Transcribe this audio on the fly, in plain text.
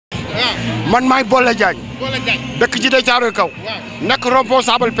man maay Boolé Diagne dëkk ci de Caaroy kaw nekk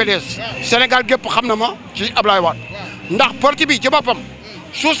responsable PDS Sénégal gépp xam na ma ci Ablaye Wade ndax parti bi ci boppam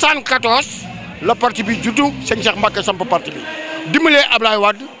 74 la parti bi juddu sëñ Cheikh Mbacké samp parti bi dimbalee Ablaye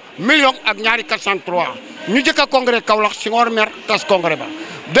Wade million ak ñaari 403 ñu jëkk a congrès Kaolack si ngoor mer tas congrès ba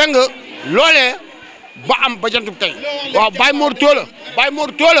dégg nga loolee ba am ba jantub tey waaw Baaye Mor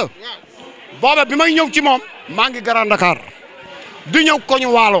Toolé booba bi may ñëw ci moom maa ngi Grand Dakar di ñëw koñu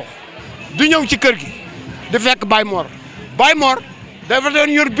waalo di ñëw ci kër gi di fekk Baaye Mor dafa doon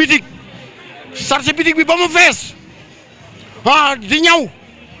yor bitig sarse bitig bi ba mu fees di ñaw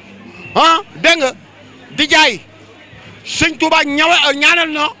dégg nga di jaay sëñ Touba ñaanal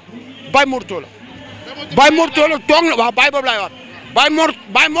na Baaye Mor Toolé toog na waaw Baye boobu laay wax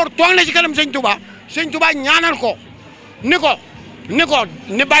Baaye Mor toog na ci kanam sëñ Touba ñaanal ko ni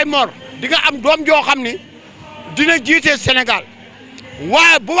Baaye Mor di nga am doom joo xam ni dina jiite Sénégal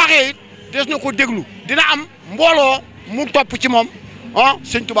waaye bu waxee it des na ko déglu dina am mbooloo mu topp ci moom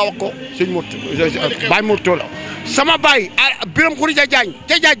sëñ Touba wax ko Baaye Mor Toolé sama baay Biram Khourédia Diagne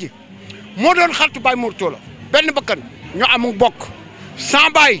ca Jaaji moo doon xaritu Baaye Mor Toolé benn bakkan ñu amul bokk sans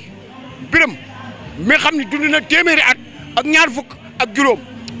baay Biram mi xam ni dund na téeméeri at ak ñaar fukk ak juróom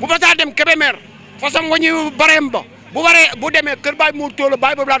bu basaa dem Kébémer façon nga ñu bareem ba bu demee kër Baaye Mor Toolé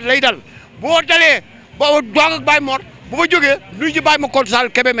Baye boobu laata lay dal boo dalee ba doog ak Baaye Mor bu fa jógee nuyu ji Baye ma Kol Sall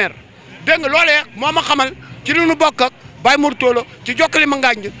Kébémer dégg nga loolee moo ma xamal ci lu nu bokk ak Baaye Mor Toolé ci jokkali ma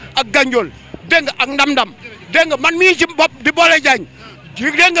ngaañ ak gànjool dégg nga ak ndam-ndam dégg nga man mii ci bopp di Boolé Diagne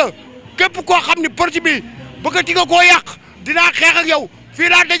dégg nga képp koo xam ni parti bi bëggati nga koo yàq dinaa xeex ak yow fii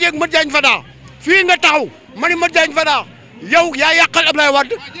laa dajeeg Mat Diagne Fada fii nga taxaw ma ni Mat Diagne Fada yow yaa yàqal Ablaye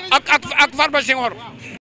Wade ak Farba Senghor